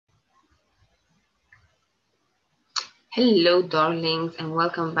Hello, darlings, and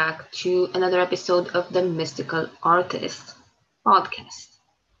welcome back to another episode of the Mystical Artist podcast,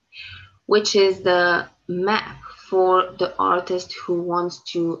 which is the map for the artist who wants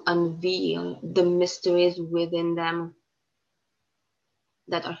to unveil the mysteries within them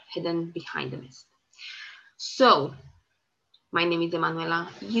that are hidden behind the mist. So, my name is Emanuela.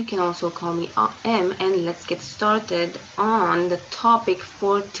 You can also call me M, and let's get started on the topic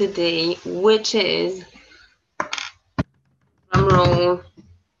for today, which is drumroll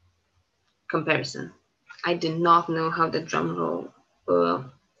comparison. I do not know how the drum roll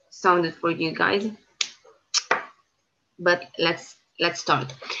sounded for you guys, but let's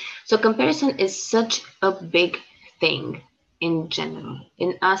start. So comparison is such a big thing in general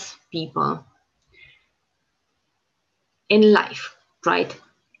in us people in life, right?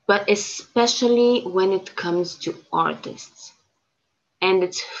 But especially when it comes to artists. And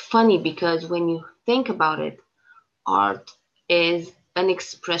it's funny because when you think about it, art is an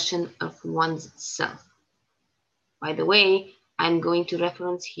expression of one's self. By the way, I'm going to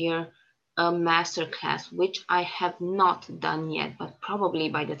reference here a masterclass, which I have not done yet, but probably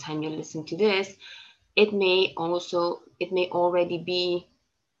by the time you listen to this, it may already be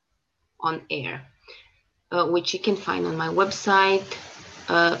on air, which you can find on my website,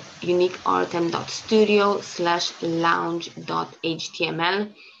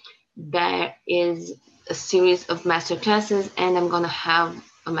 uniqueartem.studio/lounge.html. There is a series of masterclasses, and I'm gonna have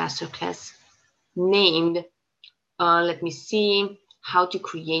a masterclass named let me see, how to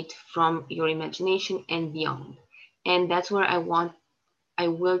create from your imagination and beyond. And that's where I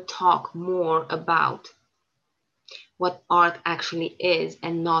will talk more about what art actually is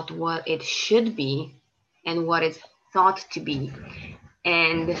and not what it should be and what it's thought to be.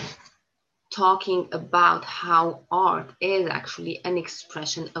 And talking about how art is actually an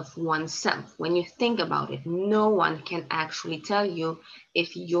expression of oneself. When you think about it, no one can actually tell you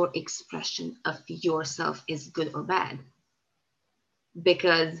if your expression of yourself is good or bad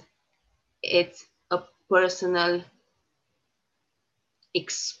because it's a personal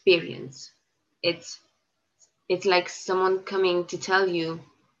experience. It's it's like someone coming to tell you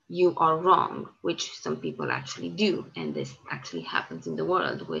you are wrong, which some people actually do, and this actually happens in the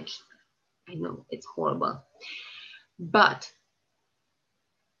world, which I know it's horrible. But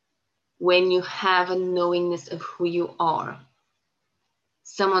when you have a knowingness of who you are,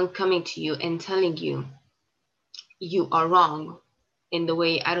 someone coming to you and telling you you are wrong in the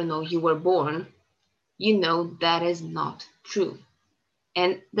way, I don't know, you were born, you know that is not true.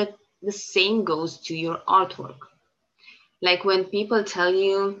 And the same goes to your artwork. Like when people tell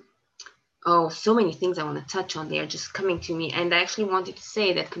you, oh, so many things I want to touch on, they are just coming to me. And I actually wanted to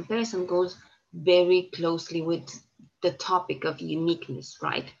say that comparison goes very closely with the topic of uniqueness,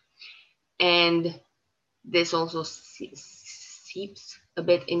 right? And this also seeps a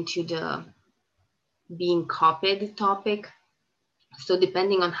bit into the being copied topic. So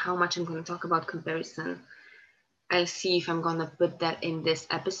depending on how much I'm going to talk about comparison, I'll see if I'm gonna put that in this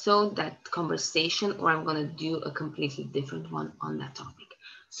episode, that conversation, or I'm gonna do a completely different one on that topic.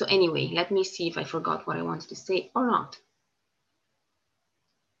 So anyway, let me see if I forgot what I wanted to say or not.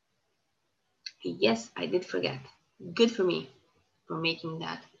 Yes, I did forget. Good for me for making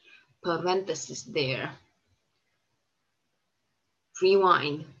that parenthesis there.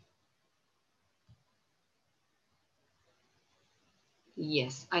 Rewind.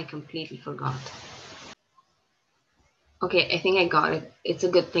 Yes, I completely forgot. Okay, I think I got it. It's a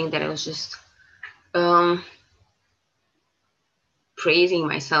good thing that I was just um, praising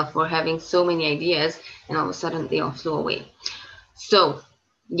myself for having so many ideas and all of a sudden they all flew away. So,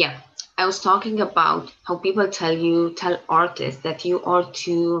 yeah, I was talking about how people tell artists that you are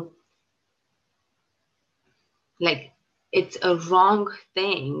too, like, it's a wrong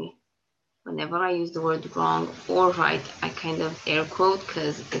thing. Whenever I use the word wrong or right, I kind of air quote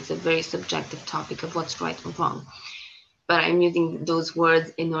because it's a very subjective topic of what's right or wrong. But I'm using those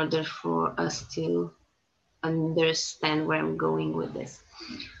words in order for us to understand where I'm going with this.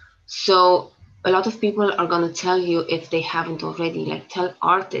 So a lot of people are going to tell you, if they haven't already, like tell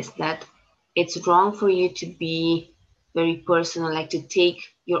artists that it's wrong for you to be very personal, like to take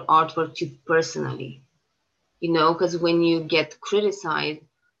your artwork too personally, because when you get criticized,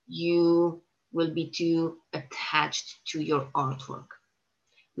 you will be too attached to your artwork.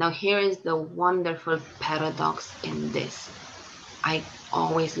 Now, here is the wonderful paradox in this. I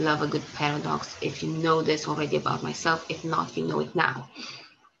always love a good paradox. If you know this already about myself, if not, you know it now.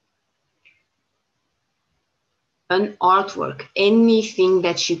 an artwork, anything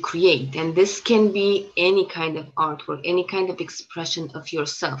that you create, and this can be any kind of artwork, any kind of expression of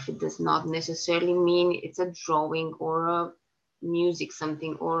yourself. It does not necessarily mean it's a drawing or a music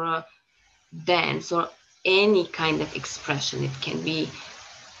something or a dance or any kind of expression. It can be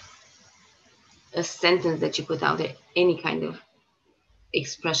a sentence that you put out there, any kind of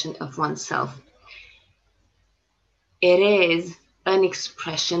expression of oneself. It is an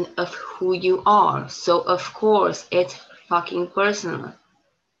expression of who you are. So of course it's fucking personal.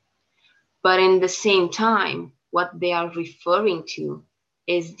 But in the same time, what they are referring to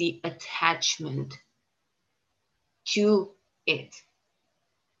is the attachment to it.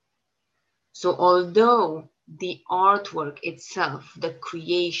 So although the artwork itself, the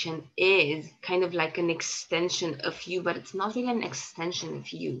creation is kind of like an extension of you, but it's not really an extension of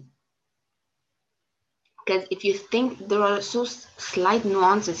you. Because if you think, there are so slight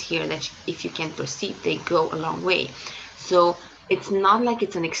nuances here that if you can perceive, they go a long way. So it's not like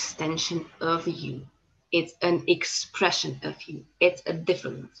it's an extension of you. It's an expression of you. It's a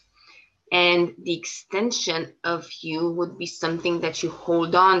difference. And the extension of you would be something that you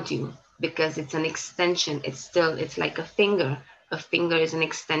hold on to because it's an extension. It's like a finger. A finger is an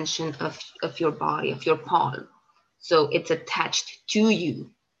extension of your body, of your palm. So it's attached to you,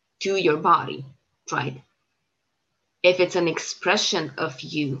 to your body, right? If it's an expression of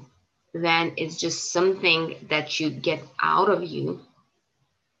you, then it's just something that you get out of you,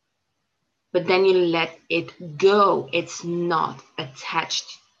 but then you let it go. It's not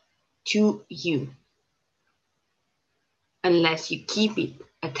attached to you unless you keep it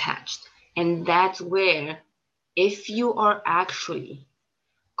attached. And that's where, if you are actually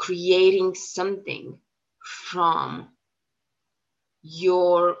creating something from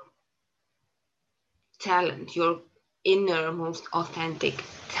your talent, your inner, most authentic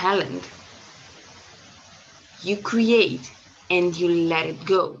talent, you create and you let it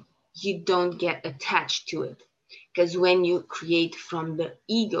go. You don't get attached to it. Because when you create from the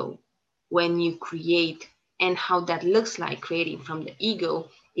ego, when you create, and how that looks like creating from the ego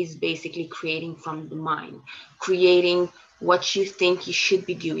is basically creating from the mind, creating what you think you should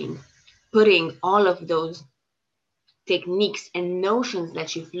be doing, putting all of those techniques and notions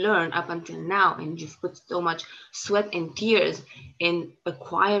that you've learned up until now, and you've put so much sweat and tears in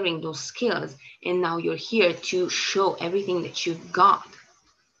acquiring those skills, and now you're here to show everything that you've got,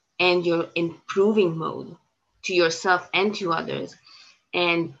 and you're in proving mode to yourself and to others,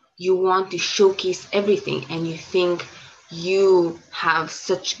 and you want to showcase everything, and you think you have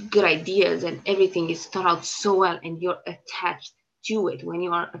such good ideas and everything is thought out so well, and you're attached to it. When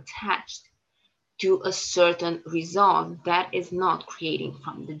you are attached to a certain result, that is not creating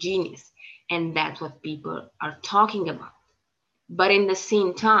from the genius. And that's what people are talking about. But in the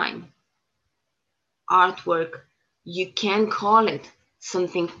same time, artwork, you can call it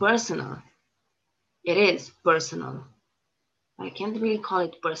something personal. It is personal. I can't really call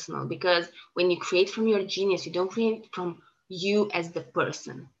it personal because when you create from your genius, you don't create from you as the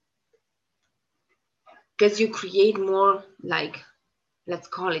person. Because you create more like, let's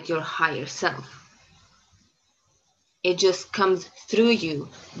call it your higher self. It just comes through you,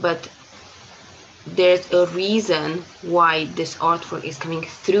 but there's a reason why this artwork is coming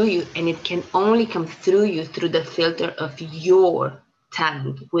through you, and it can only come through you through the filter of your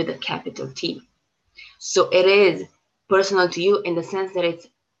talent with a capital T. So it is personal to you in the sense that it's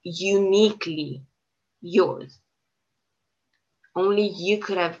uniquely yours. Only you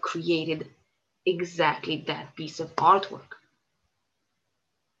could have created exactly that piece of artwork,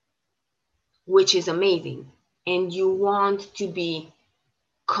 which is amazing. And you want to be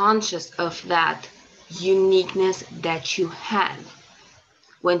conscious of that uniqueness that you have.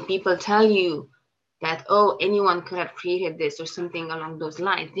 When people tell you that, oh, anyone could have created this or something along those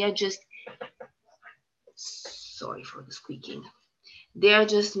lines, they're just, sorry for the squeaking, they're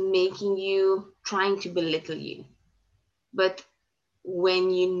just making you, trying to belittle you. But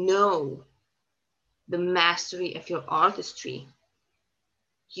when you know the mastery of your artistry,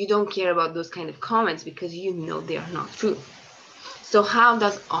 you don't care about those kind of comments because you know they are not true. So how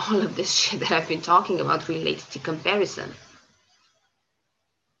does all of this shit that I've been talking about relate to comparison?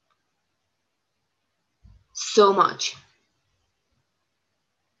 So much.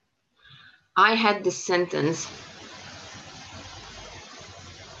 I had this sentence: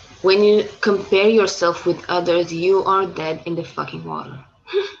 when you compare yourself with others, you are dead in the fucking water.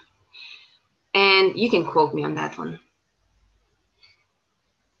 And you can quote me on that one.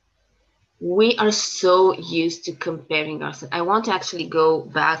 We are so used to comparing ourselves. I want to actually go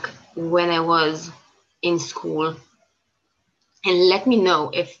back when I was in school. And let me know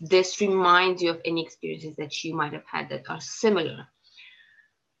if this reminds you of any experiences that you might have had that are similar.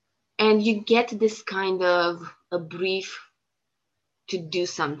 And you get this kind of a brief to do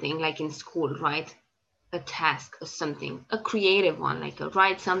something, like in school, right? A task or something, a creative one, like a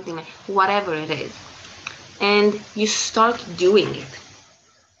write something, like whatever it is. And you start doing it.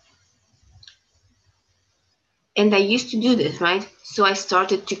 And I used to do this, right? So I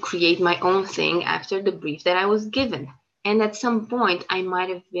started to create my own thing after the brief that I was given. And at some point, I might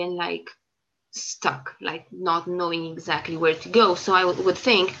have been like stuck, like not knowing exactly where to go. So I would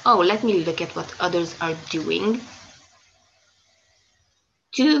think, oh, let me look at what others are doing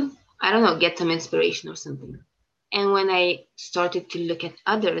to, I don't know, get some inspiration or something. And when I started to look at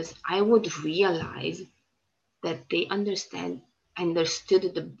others, I would realize that they understood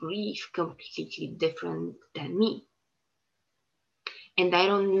the brief completely different than me. And I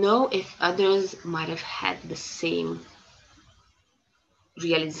don't know if others might have had the same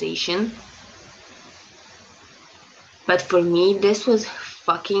realization. But for me, this was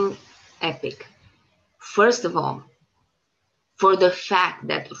fucking epic. First of all, for the fact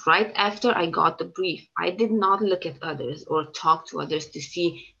that right after I got the brief, I did not look at others or talk to others to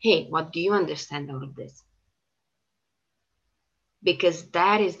see, hey, what do you understand out of this? Because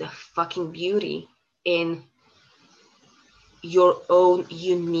that is the fucking beauty in your own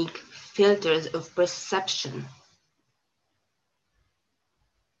unique filters of perception.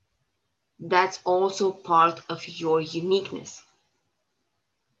 That's also part of your uniqueness.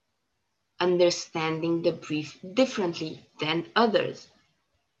 Understanding the brief differently than others.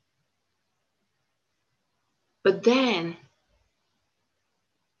 But then,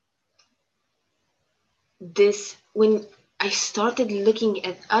 when I started looking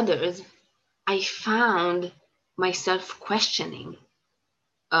at others, I found myself questioning,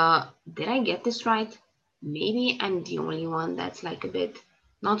 did I get this right? Maybe I'm the only one that's like a bit,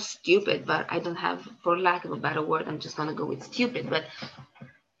 not stupid, but I don't have, for lack of a better word, I'm just gonna go with stupid, but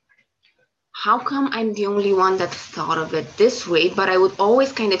how come I'm the only one that thought of it this way? But I would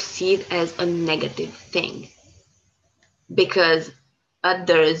always kind of see it as a negative thing because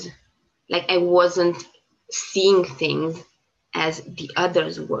others, like I wasn't seeing things as the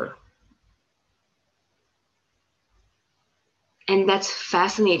others were. And that's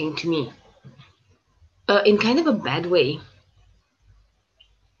fascinating to me, in kind of a bad way,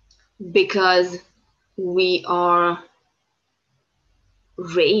 because we are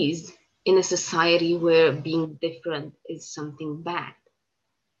raised in a society where being different is something bad.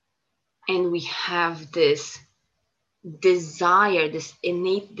 And we have this desire, this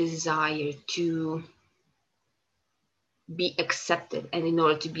innate desire to be accepted. And in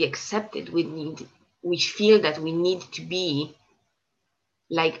order to be accepted, we feel that we need to be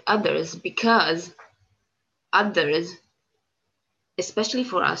like others because others, especially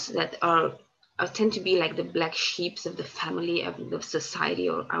for us that are tend to be like the black sheeps of the family, of the society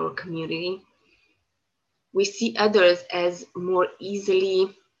or our community, we see others as more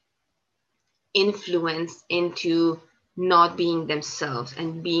easily influenced into not being themselves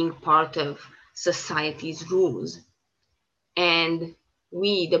and being part of society's rules. And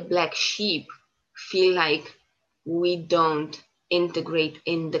we, the black sheep, feel like we don't integrate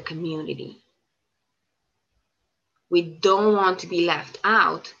in the community. We don't want to be left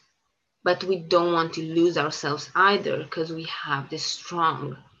out, but we don't want to lose ourselves either because we have this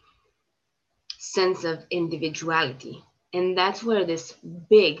strong sense of individuality. And that's where this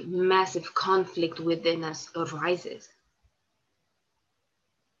big, massive conflict within us arises.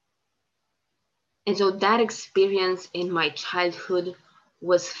 And so that experience in my childhood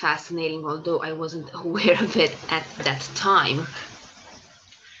was fascinating, although I wasn't aware of it at that time.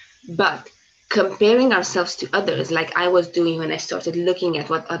 But comparing ourselves to others, like I was doing when I started looking at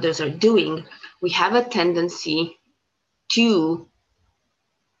what others are doing, we have a tendency to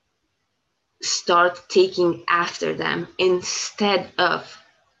start taking after them instead of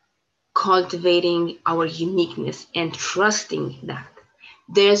cultivating our uniqueness and trusting that.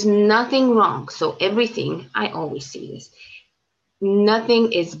 There's nothing wrong. So, everything, I always say this,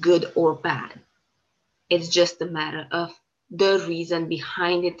 nothing is good or bad. It's just a matter of the reason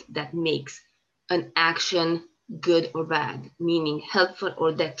behind it that makes an action good or bad, meaning helpful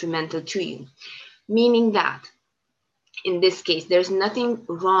or detrimental to you. Meaning that in this case, there's nothing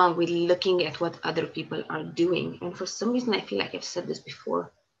wrong with looking at what other people are doing. And for some reason, I feel like I've said this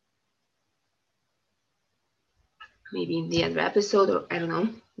before, maybe in the other episode, or I don't know.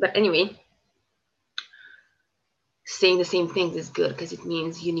 But anyway, saying the same things is good because it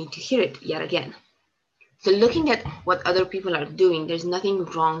means you need to hear it yet again. So looking at what other people are doing, there's nothing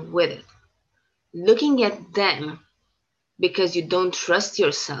wrong with it. Looking at them because you don't trust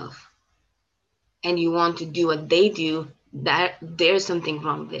yourself and you want to do what they do, that there's something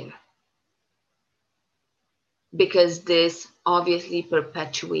wrong there. Because this obviously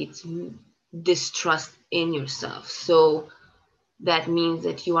perpetuates distrust in yourself. So that means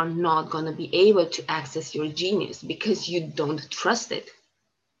that you are not going to be able to access your genius because you don't trust it.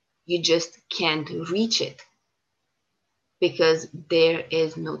 You just can't reach it because there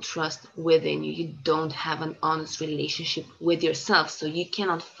is no trust within you. You don't have an honest relationship with yourself. So you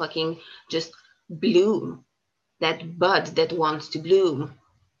cannot fucking just bloom that bud that wants to bloom.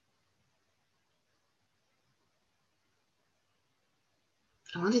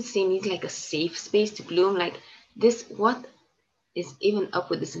 I wanted to say needs like a safe space to bloom. Like this, what is even up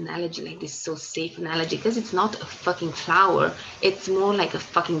with this analogy, like this so safe analogy? Because it's not a fucking flower. It's more like a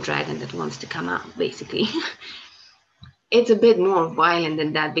fucking dragon that wants to come out, basically. It's a bit more violent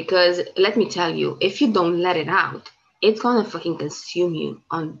than that because let me tell you, if you don't let it out, it's gonna fucking consume you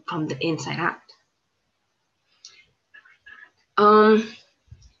from the inside out.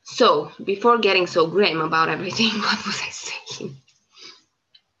 So before getting so grim about everything, what was I saying?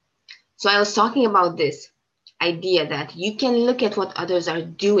 So I was talking about this idea that you can look at what others are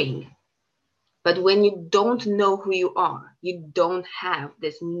doing, but when you don't know who you are, you don't have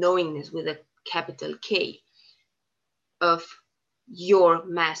this knowingness with a capital K of your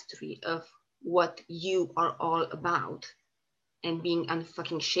mastery of what you are all about and being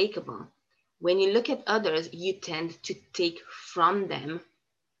unfucking shakeable. When you look at others, you tend to take from them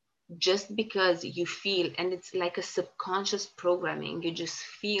just because you feel, and it's like a subconscious programming, you just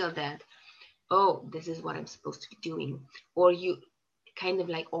feel that, oh, this is what I'm supposed to be doing. Or you kind of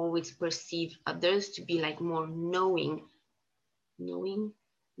like always perceive others to be like more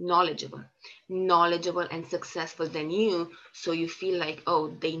knowledgeable and successful than you. So you feel like, oh,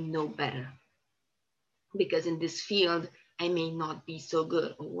 they know better. Because in this field, I may not be so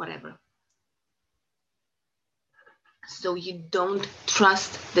good or whatever. So you don't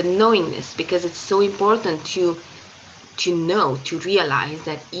trust the knowingness because it's so important to know, to realize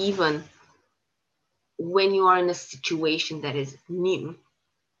that even when you are in a situation that is new,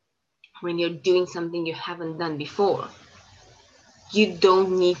 when you're doing something you haven't done before, you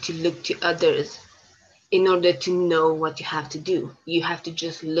don't need to look to others in order to know what you have to do. You have to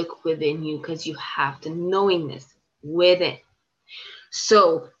just look within you because you have the knowingness within.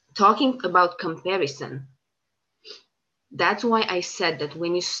 So talking about comparison, that's why I said that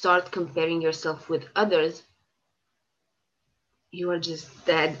when you start comparing yourself with others, you are just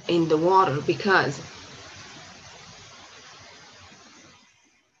dead in the water because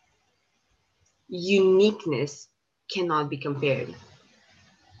uniqueness cannot be compared.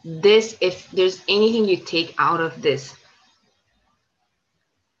 This, if there's anything you take out of this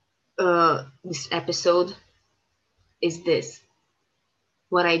this episode, is this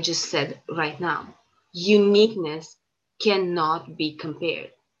what I just said right now. Uniqueness cannot be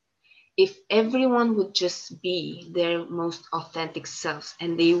compared. If everyone would just be their most authentic selves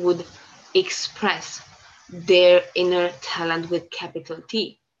and they would express their inner talent with capital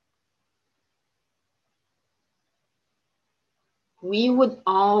T, we would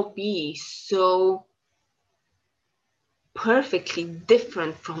all be so perfectly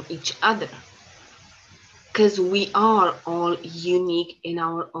different from each other because we are all unique in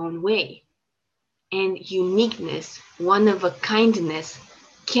our own way. And uniqueness, one of a kindness,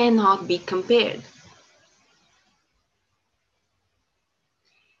 cannot be compared.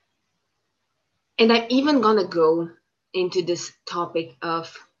 And I'm even gonna go into this topic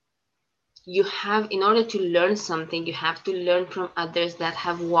of you have, in order to learn something, you have to learn from others that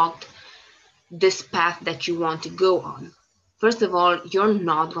have walked this path that you want to go on. First of all, you're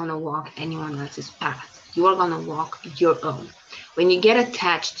not gonna walk anyone else's path. You are gonna walk your own. When you get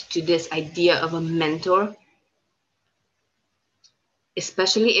attached to this idea of a mentor,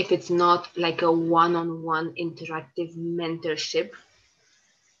 especially if it's not like a one-on-one interactive mentorship,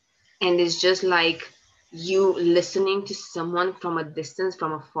 and it's just like you listening to someone from a distance,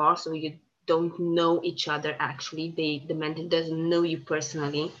 from afar, so you don't know each other actually. The mentor doesn't know you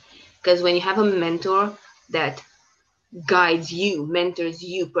personally. Because when you have a mentor that guides you, mentors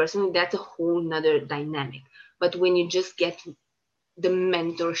you personally, that's a whole nother dynamic. But when you just get the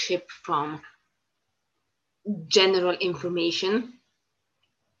mentorship from general information,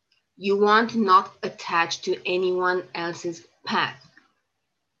 you want not attached to anyone else's path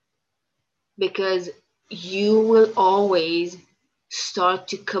because you will always start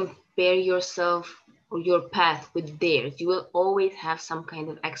to compare yourself or your path with theirs. You will always have some kind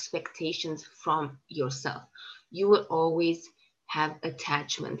of expectations from yourself. You will always have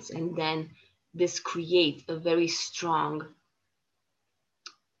attachments, and then this creates a very strong,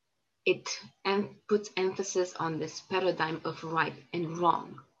 it puts emphasis on this paradigm of right and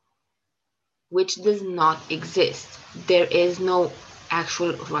wrong, which does not exist. There is no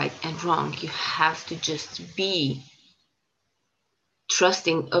actual right and wrong. You have to just be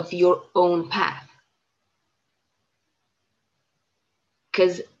trusting of your own path,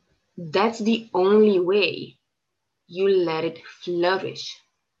 because that's the only way you let it flourish.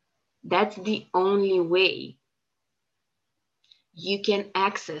 That's the only way you can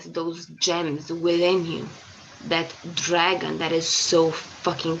access those gems within you, that dragon that is so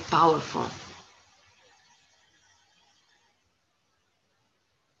fucking powerful.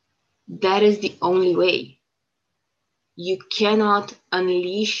 That is the only way. You cannot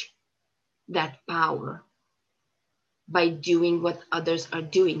unleash that power by doing what others are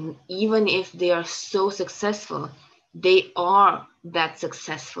doing. Even if they are so successful, they are that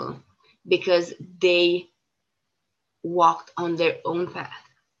successful because they walked on their own path.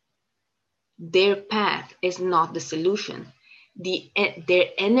 Their path is not the solution. Their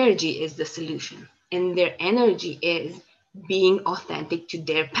energy is the solution, and their energy is being authentic to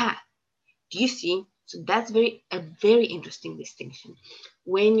their path. Do you see? So that's a very interesting distinction.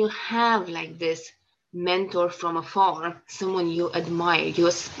 When you have like this mentor from afar, someone you admire, you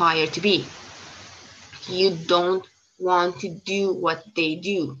aspire to be, you don't want to do what they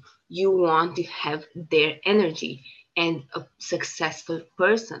do. You want to have their energy. And a successful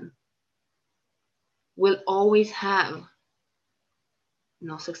person will always have,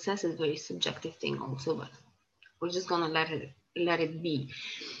 no, success is a very subjective thing also, but we're just gonna let it be.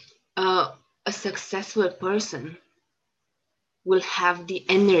 A successful person will have the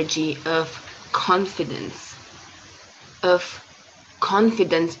energy of confidence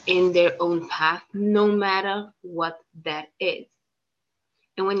in their own path, no matter what that is.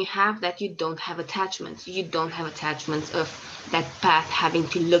 And when you have that, you don't have attachments. You don't have attachments of that path having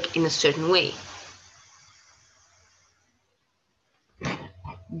to look in a certain way.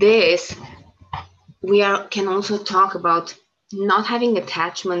 This, can also talk about not having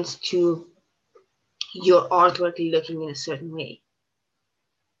attachments to your artwork looking in a certain way,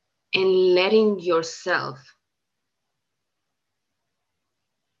 and letting yourself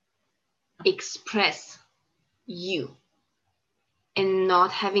express you, and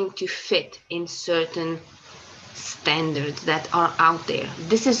not having to fit in certain standards that are out there.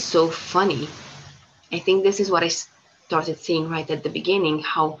 This is so funny. I think this is what I started saying right at the beginning,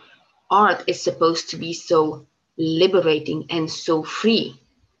 how art is supposed to be so liberating and so free,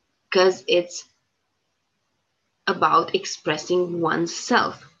 because it's about expressing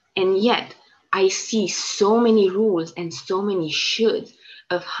oneself. And yet I see so many rules and so many shoulds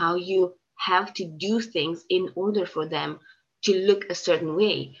of how you have to do things in order for them to look a certain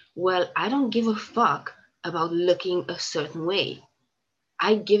way. Well, I don't give a fuck about looking a certain way.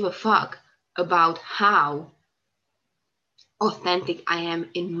 I give a fuck about how authentic I am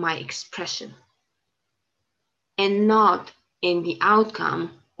in my expression, and not in the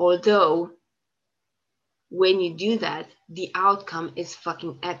outcome, although when you do that, the outcome is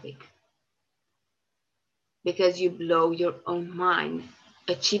fucking epic, because you blow your own mind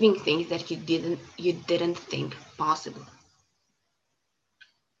achieving things that you didn't think possible.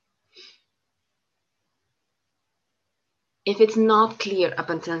 If it's not clear up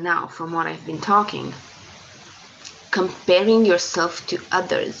until now from what I've been talking, comparing yourself to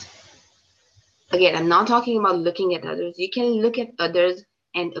others, again, I'm not talking about looking at others. You can look at others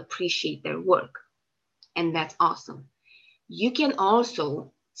and appreciate their work, and that's awesome. You can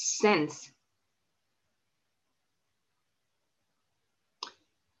also sense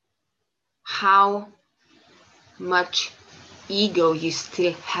how much ego you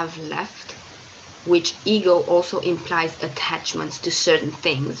still have left, which ego also implies attachments to certain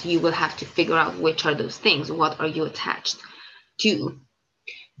things. You will have to figure out which are those things. What are you attached to?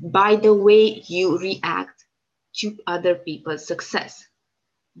 By the way you react to other people's success.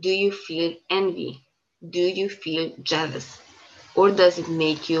 Do you feel envy? Do you feel jealous? Or does it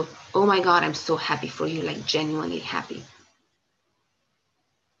make you, oh my God, I'm so happy for you, like genuinely happy?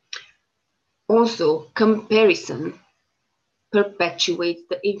 Also, comparison perpetuates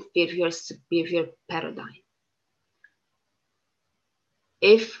the inferior-superior paradigm.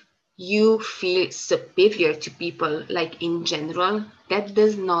 If you feel superior to people, like in general, that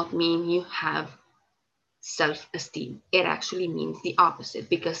does not mean you have self-esteem. It actually means the opposite,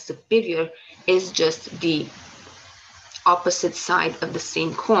 because superior is just the opposite side of the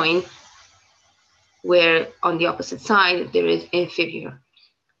same coin, where on the opposite side there is inferior.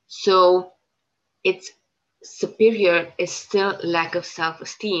 So it's superior is still lack of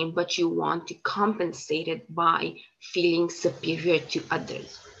self-esteem, but you want to compensate it by feeling superior to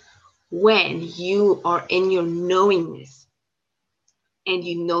others. When you are in your knowingness and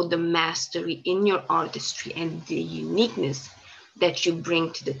you know the mastery in your artistry and the uniqueness that you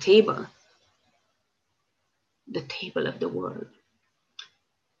bring to the table of the world,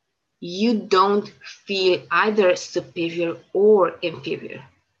 you don't feel either superior or inferior,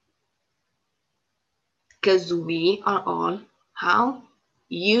 because we are all how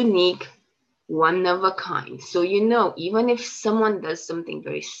unique, one of a kind. So even if someone does something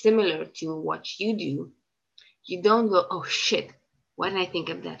very similar to what you do, you don't go, oh shit, why didn't I think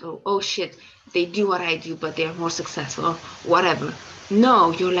of that? Or oh shit, they do what I do but they're more successful, or whatever.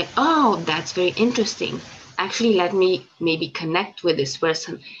 No, you're like, oh, that's very interesting. Actually, let me maybe connect with this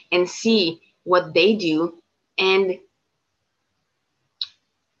person and see what they do. And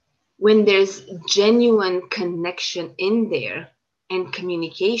when there's genuine connection in there and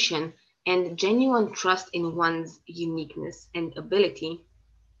communication and genuine trust in one's uniqueness and ability,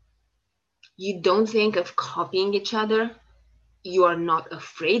 you don't think of copying each other. You are not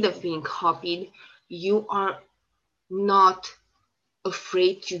afraid of being copied. You are not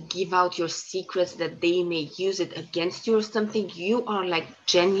afraid to give out your secrets that they may use it against you or something. You are like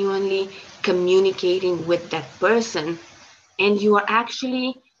genuinely communicating with that person, and you are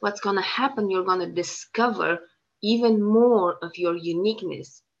actually, what's going to happen, you're going to discover even more of your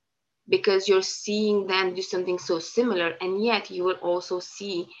uniqueness, because you're seeing them do something so similar, and yet you will also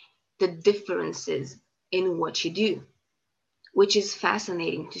see the differences in what you do, which is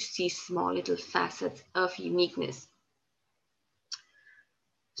fascinating to see small little facets of uniqueness.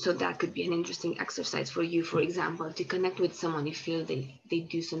 So that could be an interesting exercise for you, for example, to connect with someone you feel they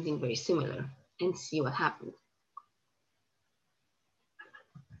do something very similar and see what happens.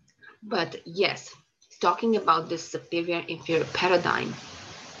 But yes, talking about this superior inferior paradigm,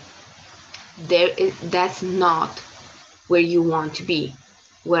 that's not where you want to be,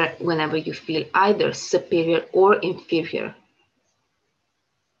 where whenever you feel either superior or inferior,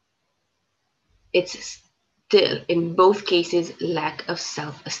 it's still in both cases lack of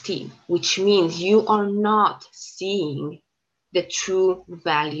self-esteem, which means you are not seeing the true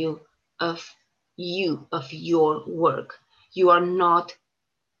value of you, of your work. You are not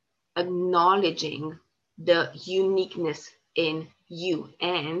acknowledging the uniqueness in you,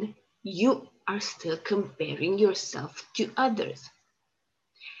 and you are still comparing yourself to others.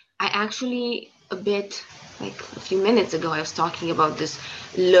 I actually, a bit like a few minutes ago, I was talking about this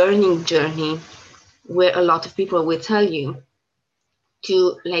learning journey where a lot of people will tell you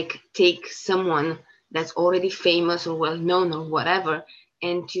to like take someone that's already famous or well known or whatever,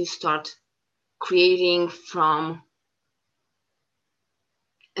 and to start creating from,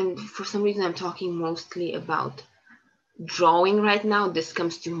 and for some reason I'm talking mostly about drawing right now, this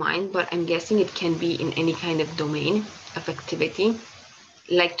comes to mind, but I'm guessing it can be in any kind of domain of activity,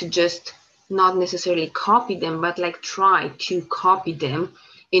 like to just not necessarily copy them, but like try to copy them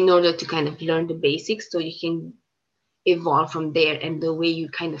in order to kind of learn the basics so you can evolve from there. And the way you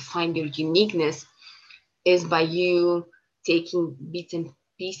kind of find your uniqueness is by you taking bits and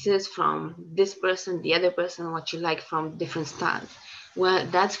pieces from this person, the other person, what you like from different styles. Well,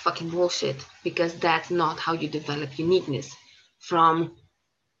 that's fucking bullshit, because that's not how you develop uniqueness. From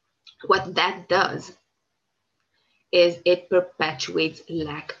what that does is it perpetuates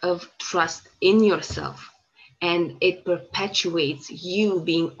lack of trust in yourself, and it perpetuates you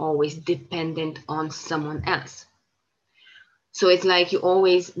being always dependent on someone else. So it's like you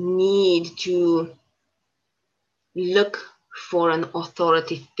always need to look for an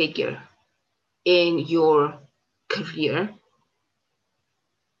authority figure in your career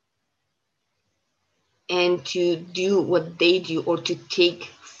and to do what they do, or to take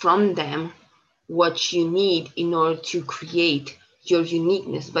from them what you need in order to create your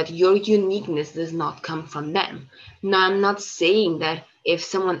uniqueness. But your uniqueness does not come from them. Now, I'm not saying that if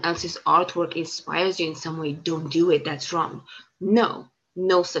someone else's artwork inspires you in some way, don't do it, that's wrong. No,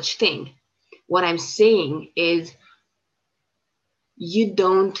 no such thing. What I'm saying is you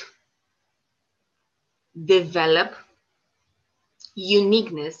don't develop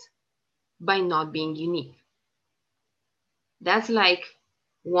uniqueness by not being unique. That's like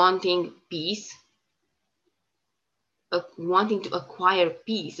wanting peace, wanting to acquire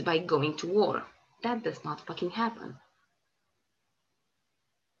peace by going to war. That does not fucking happen.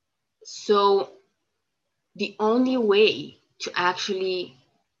 So the only way to actually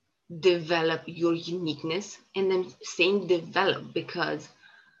develop your uniqueness, and I'm saying develop because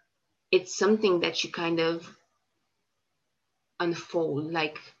it's something that you kind of unfold,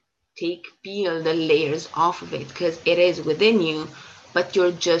 like peel the layers off of it, because it is within you, but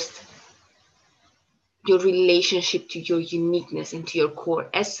your relationship to your uniqueness and to your core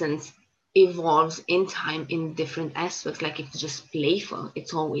essence evolves in time in different aspects. Like, it's just playful,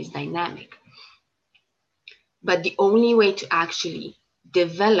 it's always dynamic. But the only way to actually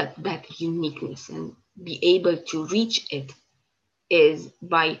develop that uniqueness and be able to reach it is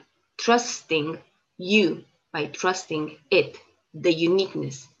by trusting you, by trusting it, the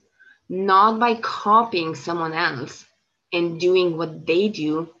uniqueness, not by copying someone else and doing what they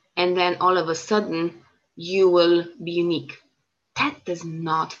do, and then all of a sudden you will be unique. That does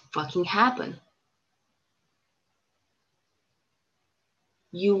not fucking happen.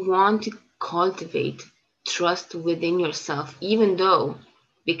 You want to cultivate trust within yourself, even though,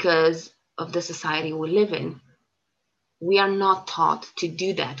 because of the society we live in, we are not taught to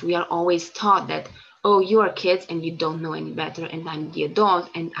do that. We are always taught that, oh, you are kids and you don't know any better, and I'm the adult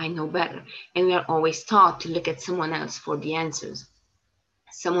and I know better. And we are always taught to look at someone else for the answers,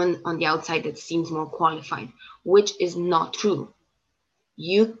 someone on the outside that seems more qualified, which is not true.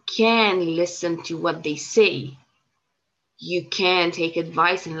 You can listen to what they say. You can take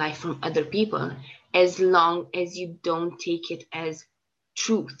advice in life from other people, as long as you don't take it as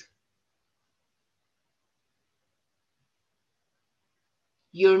truth.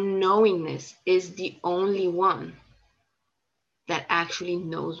 Your knowingness is the only one that actually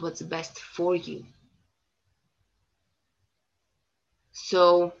knows what's best for you.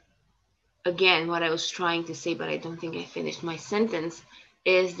 So again, what I was trying to say, but I don't think I finished my sentence,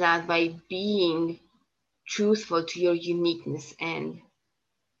 is that by being truthful to your uniqueness and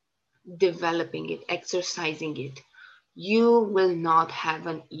developing it, exercising it, you will not have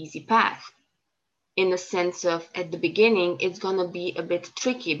an easy path. In the sense of, at the beginning, it's going to be a bit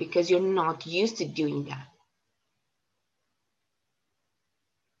tricky because you're not used to doing that.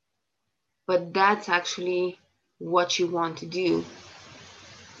 But that's actually what you want to do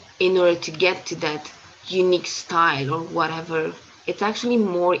in order to get to that unique style or whatever. It's actually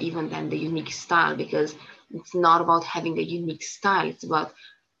more even than the unique style, because it's not about having a unique style. It's about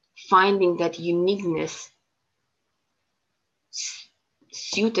finding that uniqueness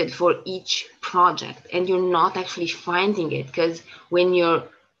suited for each project. And you're not actually finding it, because when you're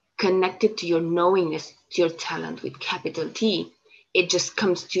connected to your knowingness, to your talent with capital T, it just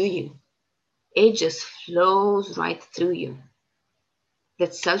comes to you. It just flows right through you.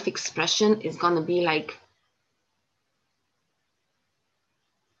 That self-expression is going to be like,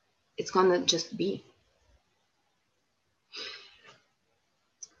 it's going to just be.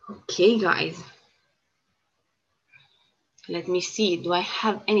 Okay, guys. Let me see. Do I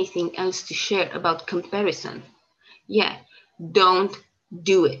have anything else to share about comparison? Yeah, don't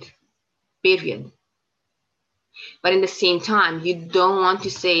do it. Period. But in the same time, you don't want to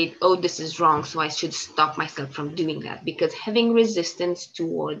say, oh, this is wrong, so I should stop myself from doing that. Because having resistance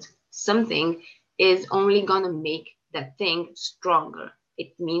towards something is only going to make that thing stronger.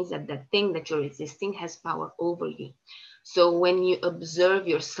 It means that that thing that you're resisting has power over you. So when you observe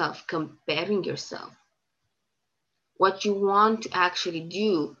yourself comparing yourself, what you want to actually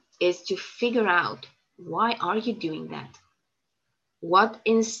do is to figure out, why are you doing that? What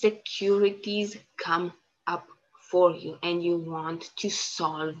insecurities come up for you, and you want to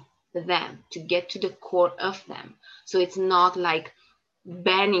solve them, to get to the core of them. So it's not like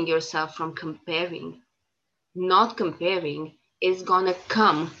banning yourself from comparing. Not comparing is gonna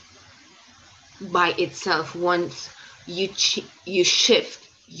come by itself once you shift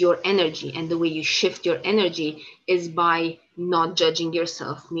your energy. And the way you shift your energy is by not judging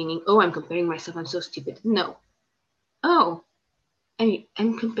yourself, meaning, oh, I'm comparing myself, I'm so stupid. No. Oh,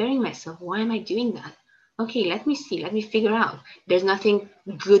 I'm comparing myself. Why am I doing that? Okay, let me see. Let me figure out. There's nothing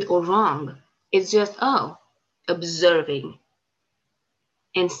good or wrong. It's just, oh, observing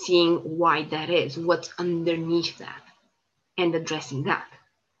and seeing why that is, what's underneath that, and addressing that.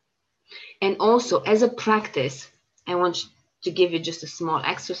 And also, as a practice, I want to give you just a small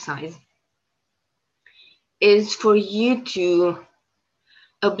exercise, is for you to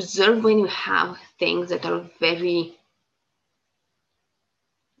observe when you have things that are very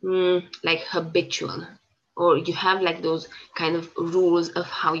like habitual, or you have like those kind of rules of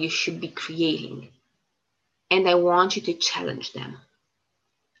how you should be creating. And I want you to challenge them.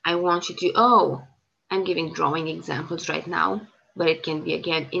 I want you to, oh, I'm giving drawing examples right now, but it can be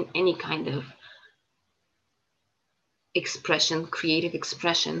again in any kind of expression, creative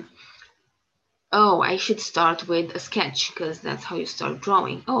expression. Oh, I should start with a sketch because that's how you start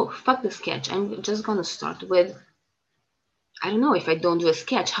drawing. Oh, fuck the sketch. I'm just gonna start with, I don't know, if I don't do a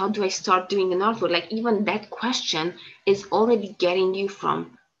sketch, how do I start doing an artwork? Like, even that question is already getting you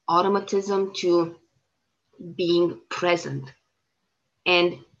from automatism to being present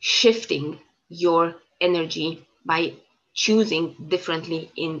and shifting your energy by choosing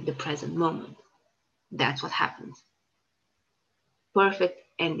differently in the present moment. That's what happens. Perfect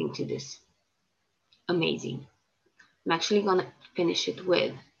ending to this. Amazing. I'm actually gonna finish it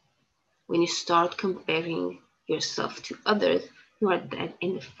with, when you start comparing yourself to others, you are dead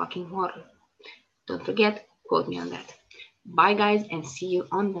in the fucking water. Don't forget, quote me on that. Bye, guys, and see you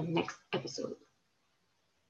on the next episode.